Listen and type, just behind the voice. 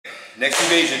Next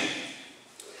evasion,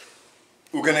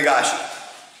 Ukenagaeshi.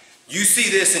 You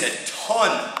see this in a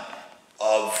ton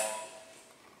of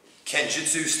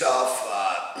Kenjutsu stuff.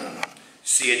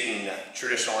 See it in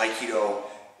traditional Aikido.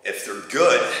 If they're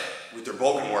good with their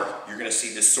boken work, you're going to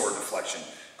see this sword deflection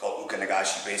called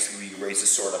Ukenagaeshi. Basically, you raise the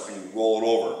sword up and you roll it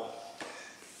over.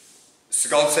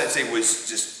 Segal Sensei was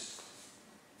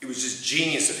just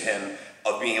genius of him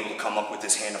of being able to come up with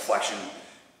this hand deflection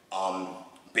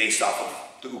based off of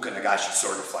the Ukenagaeshi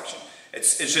sword deflection.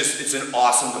 It's an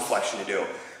awesome deflection to do.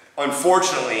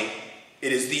 Unfortunately,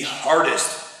 it is the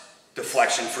hardest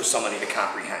deflection for somebody to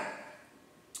comprehend.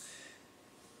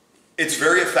 It's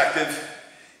very effective.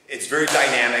 It's very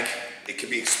dynamic. It can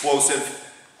be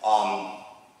explosive. All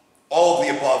of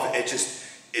the above.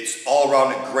 It's all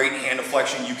around a great hand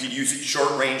deflection. You could use it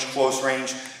short range, close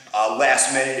range,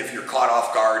 last minute if you're caught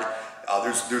off guard.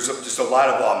 There's just a lot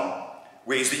of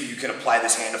ways that you can apply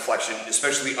this hand deflection,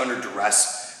 especially under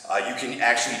duress. You can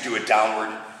actually do a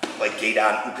downward, like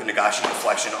Gedan Ukenagaeshi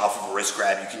deflection off of a wrist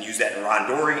grab. You can use that in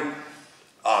Randori.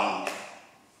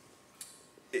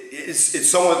 It's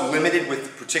somewhat limited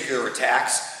with particular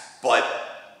attacks, but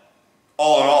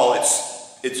all in all,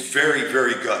 it's very,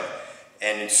 very good.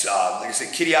 And it's, like I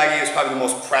said, Kiriage is probably the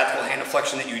most practical hand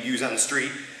deflection that you would use on the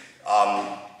street.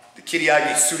 The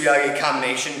Kiriage, Tsuriyage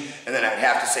combination, and then I'd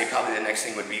have to say probably the next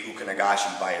thing would be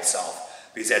Ukenagaeshi by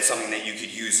itself, because that's something that you could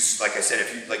use, like I said,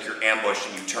 if you, like you're ambushed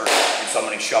and you turn and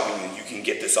somebody's shoving you, you can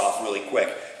get this off really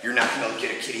quick. You're not going to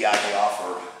get a Kiriage off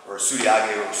or a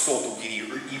Tsuriyage or a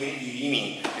Soltogiri or even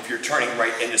Irimi if you're turning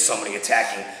right into somebody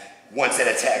attacking. Once that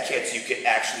attack hits, you can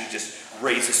actually just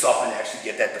raise this up and actually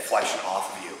get that deflection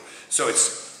off of you. So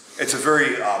it's a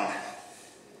very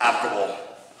applicable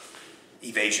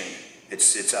evasion.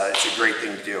 It's a great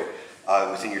thing to do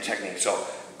within your technique. So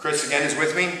Chris again is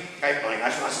with me.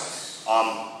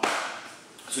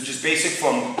 So just basic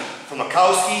from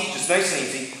Makowski, just nice and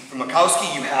easy. From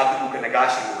Makowski, you have the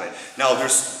Ukenagaeshi movement. Now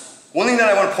there's one thing that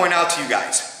I want to point out to you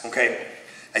guys. Okay,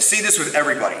 I see this with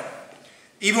everybody,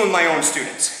 even with my own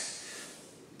students.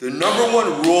 The number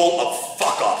one rule of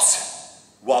fuck-ups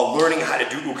while learning how to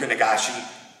do Ukenagaeshi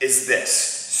is this: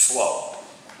 slow.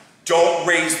 Don't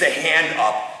raise the hand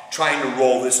up trying to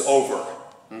roll this over,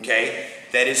 okay?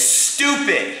 That is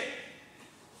stupid.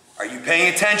 Are you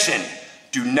paying attention?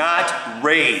 Do not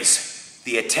raise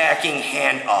the attacking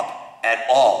hand up at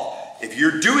all. If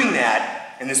you're doing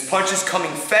that and this punch is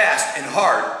coming fast and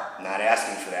hard, I'm not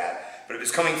asking for that, but if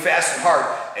it's coming fast and hard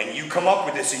and you come up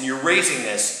with this and you're raising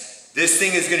this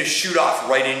thing is gonna shoot off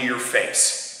right into your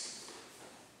face.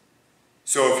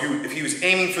 So if he was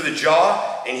aiming for the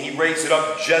jaw and he raised it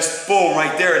up just boom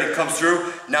right there and it comes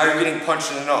through, now you're getting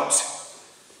punched in the nose.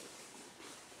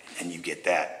 And you get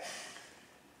that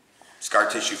scar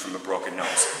tissue from a broken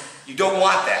nose. You don't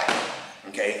want that,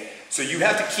 okay? So you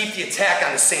have to keep the attack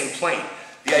on the same plane.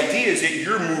 The idea is that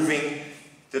you're moving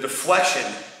the deflection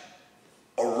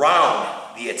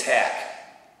around the attack.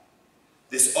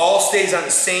 This all stays on the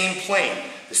same plane,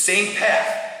 the same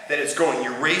path that it's going.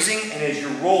 You're raising, and as you're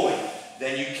rolling,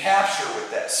 then you capture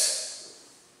with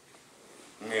this.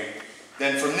 Okay.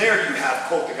 Then from there you have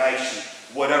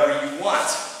Kotagaeshi, whatever you want.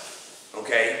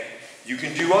 Okay? You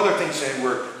can do other things then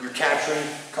where you're capturing,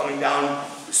 coming down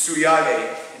the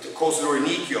Tsuriyage into Kosadori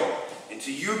Nikyo,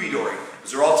 into Yubidori.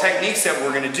 Those are all techniques that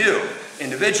we're going to do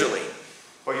individually.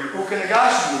 But your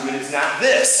Ukenagaeshi movement is not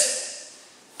this.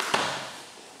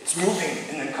 It's moving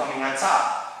and then coming on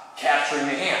top, capturing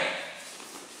the hand.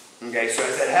 Okay, so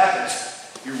as that happens,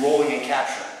 you're rolling and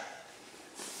capturing.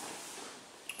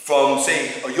 From, say,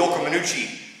 a Yoko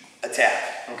Minuchi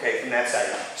attack, okay, from that side,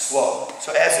 slow.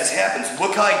 So as this happens,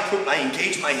 look how I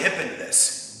engage my hip into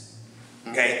this.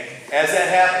 Okay, as that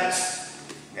happens,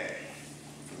 okay,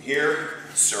 from here,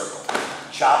 circle.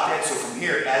 Chop that, so from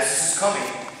here, as this is coming,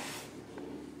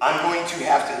 I'm going to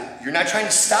have to, you're not trying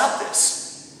to stop this.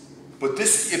 But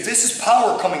this, if this is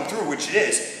power coming through, which it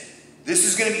is, this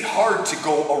is going to be hard to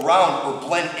go around or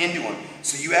blend into him.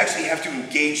 So you actually have to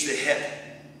engage the hip.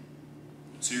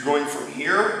 So you're going from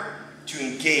here to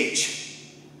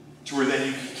engage, to where then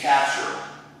you can capture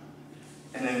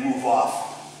and then move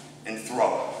off and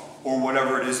throw, or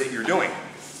whatever it is that you're doing.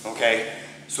 Okay?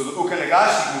 So the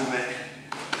Ukenagaeshi movement,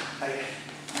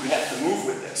 you have to move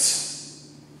with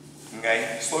this.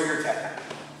 Okay? Slow your attack.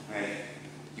 Okay?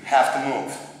 You have to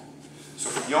move. So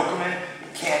from Yokomen,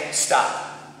 you can't stop.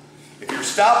 If you're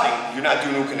stopping, you're not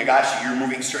doing Ukenagaeshi, you're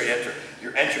moving straight after.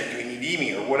 You're entering, doing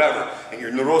Nidimi or whatever, and you're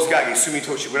Norosukage,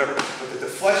 Sumitoshi, whatever. But the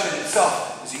deflection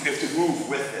itself is you have to move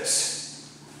with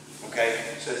this. Okay?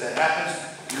 So as that happens,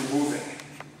 you're moving.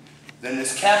 Then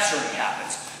this capturing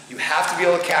happens. You have to be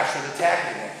able to capture the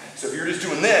attack in there. So if you're just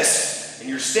doing this, and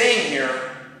you're staying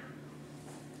here,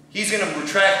 he's gonna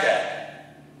retract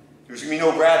that. There's gonna be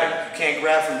no grabbing. You can't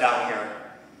grab from down here.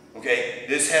 Okay?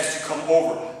 This has to come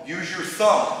over. Use your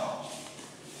thumb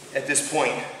at this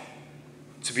point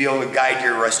to be able to guide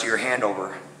your rest of your hand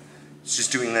over. It's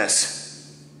just doing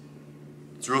this.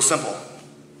 It's real simple.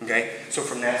 Okay? So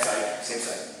from that side, same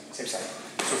side, same side.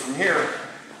 So from here,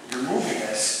 you're moving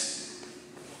this.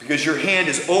 Because your hand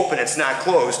is open, it's not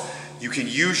closed, you can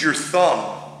use your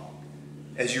thumb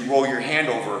as you roll your hand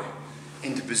over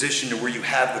into position to where you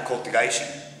have the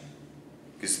Ukenagaeshi.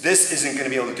 Because this isn't going to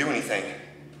be able to do anything.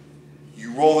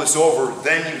 You roll this over,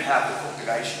 then you have the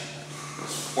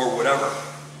Ukenagaeshi. Or whatever.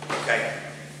 Okay?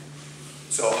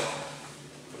 So,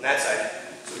 from that side,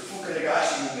 so the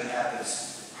Ukenagaeshi movement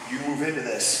happens. You move into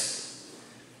this.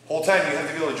 Whole time you have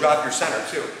to be able to drop your center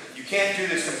too. You can't do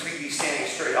this completely standing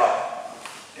straight up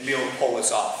and be able to pull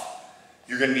this off.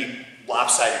 You're going to be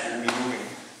lopsided, you're going to be moving,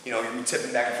 you're going to be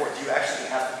tipping back and forth. You actually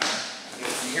have to be,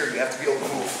 from here, you have to be able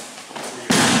to move.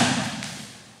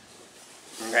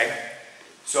 Okay?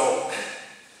 So,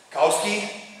 Kauski,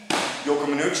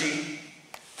 Yokomanuchi,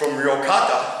 from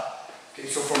Ryokata. Okay,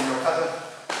 so from Ryokata,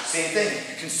 same thing,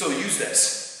 you can still use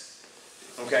this.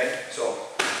 Okay, so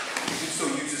you can still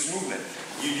use this movement.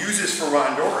 You use this for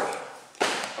Randori.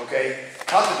 Okay,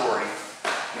 Katadori,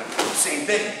 same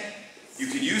thing. You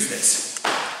can use this.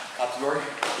 Katadori,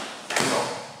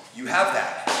 you have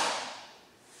that.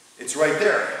 It's right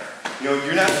there.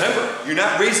 Remember, you're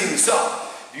not raising this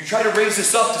up. If you try to raise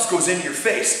this up, this goes into your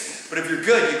face. But if you're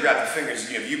good, you grab the fingers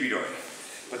and you have Yubidori.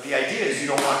 But the idea is you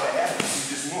don't want that to happen, so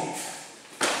you just move.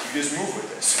 You just move with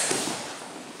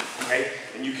this. Okay?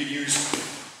 And you could use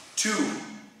 2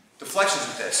 deflections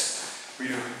with this. Where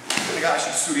you do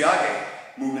Ukenagaeshi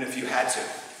Tsuriyage movement if you had to.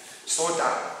 Slow it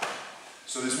down.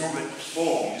 So this movement,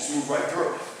 boom, you just move right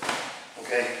through.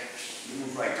 Okay? You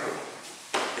move right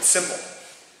through. It's simple.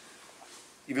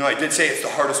 Even though I did say it's the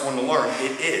hardest one to learn,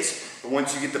 it is. But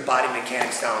once you get the body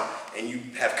mechanics down and you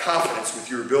have confidence with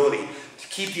your ability to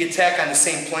keep the attack on the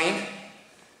same plane,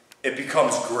 it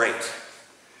becomes great.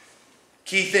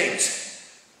 Key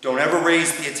things. Don't ever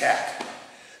raise the attack.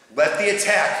 Let the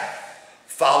attack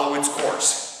follow its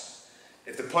course.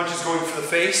 If the punch is going for the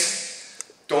face,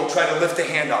 don't try to lift the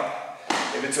hand up.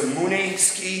 If it's a mune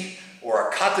ski or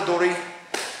a katadori,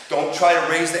 don't try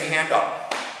to raise the hand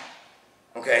up.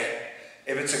 Okay?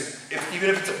 Even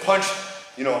if it's a punch,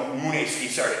 mune ski,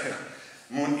 sorry,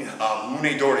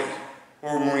 mune dori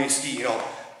or mune ski,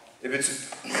 if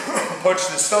it's a punch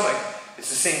to the stomach, it's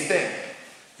the same thing.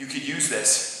 You could use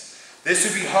this. This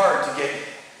would be hard to get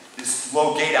this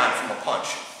low gate on from a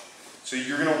punch. So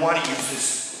you're going to want to use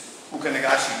this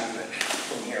Ukenagaeshi movement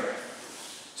from here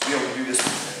to be able to do this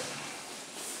movement.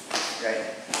 Okay?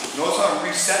 Notice how I'm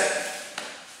resetting.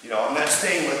 I'm not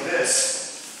staying like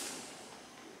this.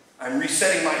 I'm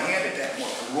resetting my hand at that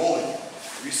point. I'm rolling.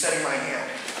 Resetting my hand.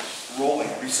 Rolling.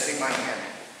 Resetting my hand.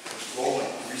 Rolling.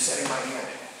 Resetting my hand.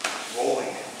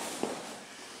 Rolling.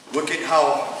 Look at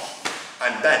how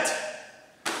I'm bent.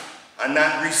 I'm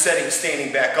not resetting,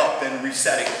 standing back up, then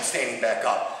resetting, standing back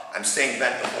up. I'm staying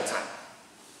bent the whole time.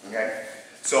 Okay?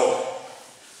 So,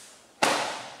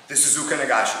 this is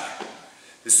Ukenagaeshi.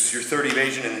 This is your third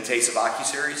evasion in the Taste of Aki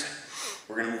series.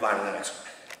 We're going to move on to the next one.